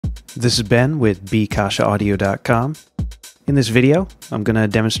This is Ben with bkashaaudio.com. In this video, I'm going to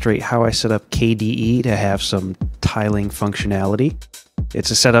demonstrate how I set up KDE to have some tiling functionality.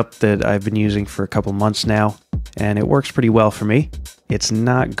 It's a setup that I've been using for a couple months now, and it works pretty well for me. It's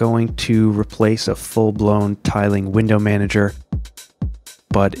not going to replace a full-blown tiling window manager,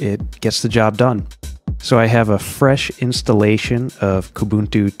 but it gets the job done. So I have a fresh installation of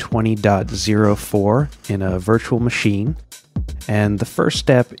Kubuntu 20.04 in a virtual machine. And the first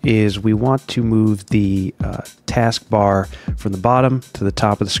step is we want to move the taskbar from the bottom to the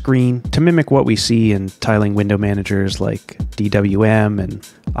top of the screen to mimic what we see in tiling window managers like DWM and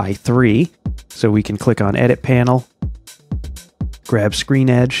i3. So we can click on Edit Panel, grab Screen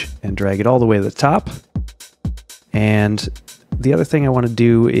Edge, and drag it all the way to the top. And the other thing I want to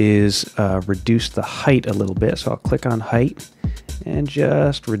do is reduce the height a little bit. So I'll click on Height and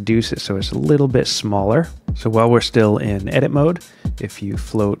just reduce it so it's a little bit smaller. So while we're still in edit mode, if you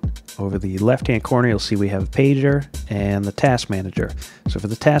float over the left-hand corner, you'll see we have a pager and the task manager. So for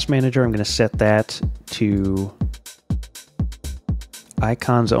the task manager, I'm going to set that to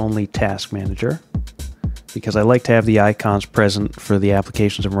icons only task manager, because I like to have the icons present for the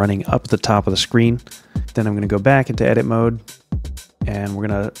applications I'm running up at the top of the screen. Then I'm going to go back into edit mode, and we're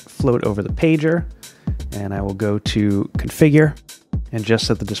going to float over the pager, and I will go to configure and just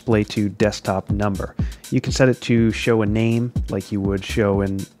set the display to desktop number. You can set it to show a name like you would show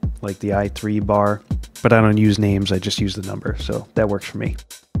in like the i3 bar, but I don't use names, I just use the number, so that works for me.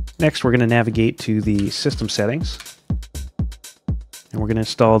 Next, we're going to navigate to the system settings, and we're going to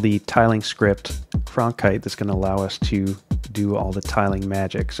install the tiling script Cronkite that's going to allow us to do all the tiling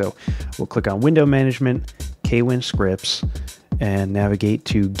magic. So we'll click on Window Management, KWin Scripts, and navigate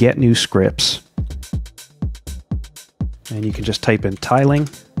to Get New Scripts. And you can just type in tiling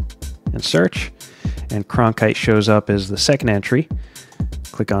and search, and Cronkite shows up as the second entry.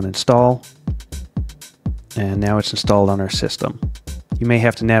 Click on Install, and now it's installed on our system. You may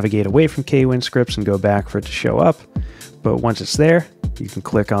have to navigate away from KWin Scripts and go back for it to show up, but once it's there, you can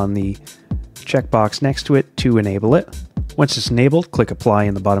click on the checkbox next to it to enable it. Once it's enabled, click Apply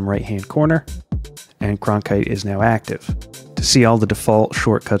in the bottom right-hand corner, and Cronkite is now active. To see all the default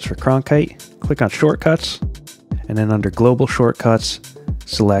shortcuts for Cronkite, click on Shortcuts, and then under Global Shortcuts,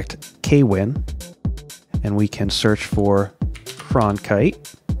 select KWin, and we can search for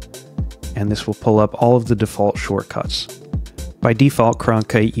Cronkite, and this will pull up all of the default shortcuts. By default,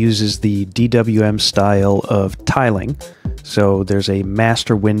 Cronkite uses the DWM style of tiling, so there's a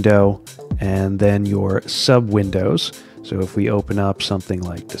master window and then your sub windows. So if we open up something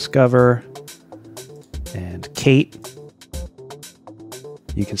like Discover and Kate,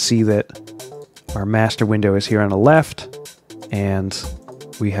 you can see that our master window is here on the left, and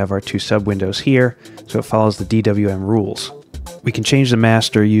we have our two sub windows here, so it follows the DWM rules. We can change the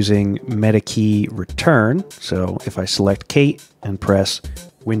master using meta key return, so if I select Kate and press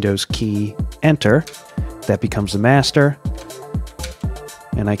Windows key Enter, that becomes the master,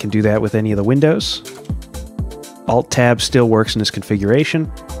 and I can do that with any of the windows. Alt-Tab still works in this configuration.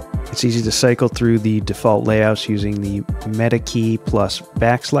 It's easy to cycle through the default layouts using the meta key plus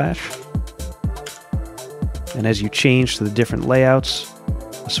backslash. And as you change to the different layouts,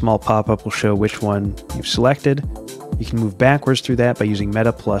 a small pop-up will show which one you've selected. You can move backwards through that by using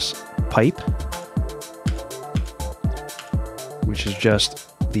meta plus pipe, which is just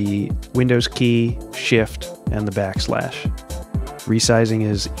the Windows key, Shift, and the backslash. Resizing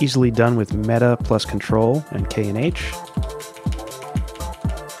is easily done with meta plus control and K and H.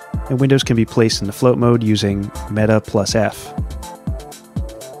 And windows can be placed in the float mode using meta plus F.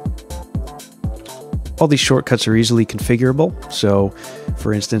 All these shortcuts are easily configurable, so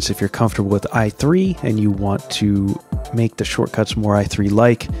for instance, if you're comfortable with i3 and you want to make the shortcuts more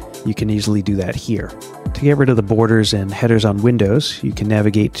i3-like, you can easily do that here. To get rid of the borders and headers on Windows, you can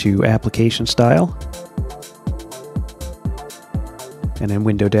navigate to Application Style, and then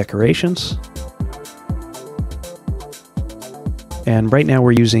Window Decorations. And right now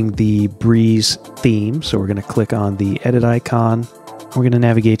we're using the Breeze theme, so we're going to click on the Edit icon. We're going to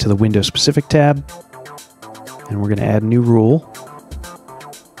navigate to the Windows Specific tab, and we're going to add a new rule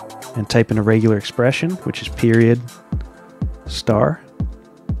and type in a regular expression, which is period star.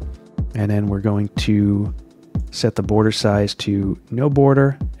 And then we're going to set the border size to no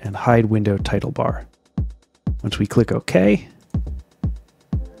border and hide window title bar. Once we click OK,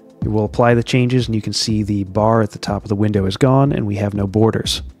 it will apply the changes, and you can see the bar at the top of the window is gone and we have no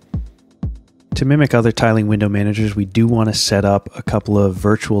borders. To mimic other tiling window managers, we do want to set up a couple of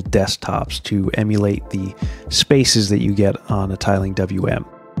virtual desktops to emulate the spaces that you get on a tiling WM.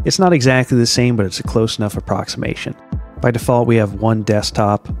 It's not exactly the same, but it's a close enough approximation. By default, we have 1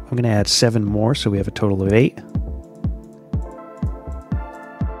 desktop. I'm going to add 7 more, so we have a total of 8.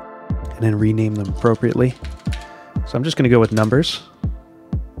 And then rename them appropriately. So I'm just going to go with numbers.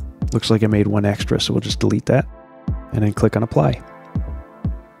 Looks like I made 1 extra, so we'll just delete that. And then click on Apply.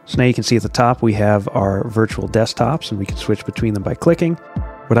 So now you can see at the top we have our virtual desktops, and we can switch between them by clicking.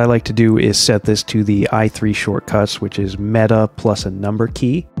 What I like to do is set this to the i3 shortcuts, which is meta plus a number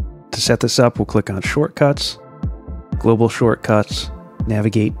key. To set this up, we'll click on Shortcuts, Global Shortcuts,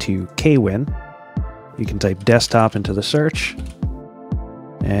 navigate to KWin. You can type desktop into the search,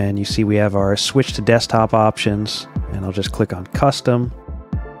 and you see we have our switch to desktop options, and I'll just click on Custom,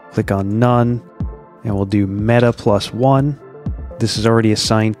 click on None, and we'll do meta plus 1. This is already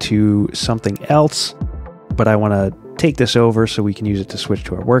assigned to something else, but I want to take this over so we can use it to switch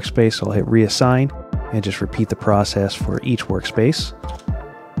to our workspace. So I'll hit reassign and just repeat the process for each workspace.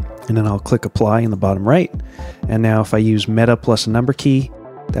 And then I'll click apply in the bottom right. And now if I use meta plus a number key,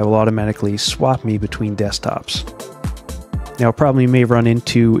 that will automatically swap me between desktops. Now, a problem you may run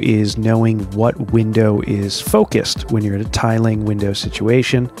into is knowing what window is focused when you're in a tiling window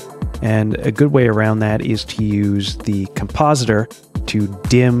situation. And a good way around that is to use the compositor to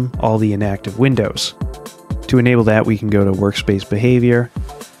dim all the inactive windows. To enable that, we can go to Workspace Behavior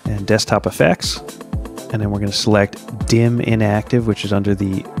and Desktop Effects, and then we're going to select Dim Inactive, which is under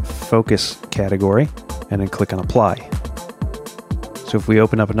the Focus category, and then click on Apply. So if we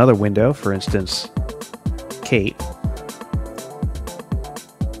open up another window, for instance, Kate,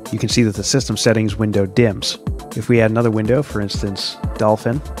 you can see that the System Settings window dims. If we add another window, for instance,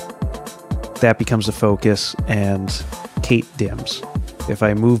 Dolphin, that becomes the focus and Kate dims. If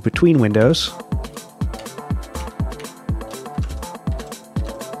I move between windows,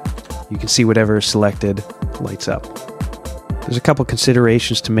 you can see whatever is selected lights up. There's a couple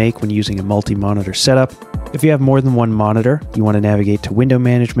considerations to make when using a multi-monitor setup. If you have more than one monitor, you want to navigate to Window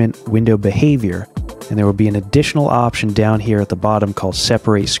Management, Window Behavior, and there will be an additional option down here at the bottom called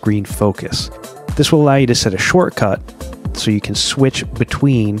Separate Screen Focus. This will allow you to set a shortcut so you can switch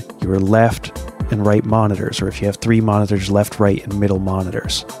between your left and right monitors, or if you have 3 monitors, left, right, and middle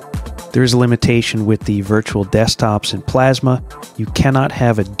monitors. There is a limitation with the virtual desktops in Plasma. You cannot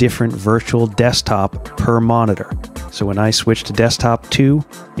have a different virtual desktop per monitor. So when I switch to desktop 2,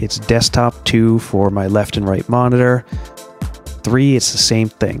 it's desktop 2 for my left and right monitor. 3, it's the same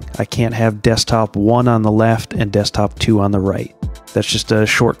thing. I can't have desktop 1 on the left and desktop 2 on the right. That's just a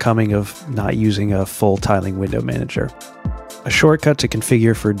shortcoming of not using a full tiling window manager. A shortcut to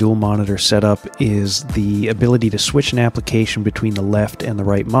configure for a dual monitor setup is the ability to switch an application between the left and the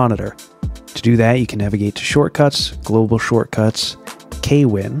right monitor. To do that, you can navigate to Shortcuts, Global Shortcuts,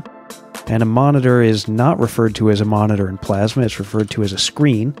 KWin, and a monitor is not referred to as a monitor in Plasma, it's referred to as a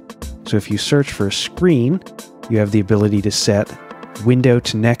screen. So if you search for a screen, you have the ability to set window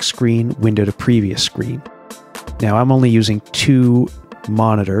to next screen, window to previous screen. Now I'm only using 2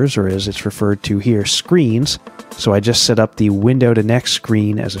 monitors, or as it's referred to here, screens, so I just set up the window to next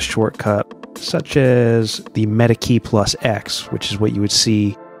screen as a shortcut, such as the meta key plus X, which is what you would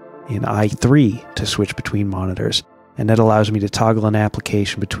see in i3 to switch between monitors, and that allows me to toggle an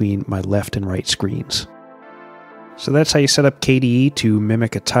application between my left and right screens. So that's how you set up KDE to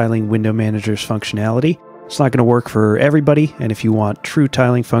mimic a tiling window manager's functionality. It's not going to work for everybody, and if you want true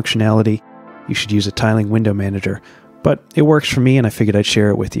tiling functionality, you should use a tiling window manager, but it works for me and I figured I'd share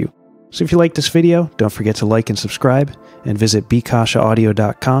it with you. So if you like this video, don't forget to like and subscribe, and visit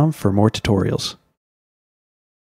bkashaaudio.com for more tutorials.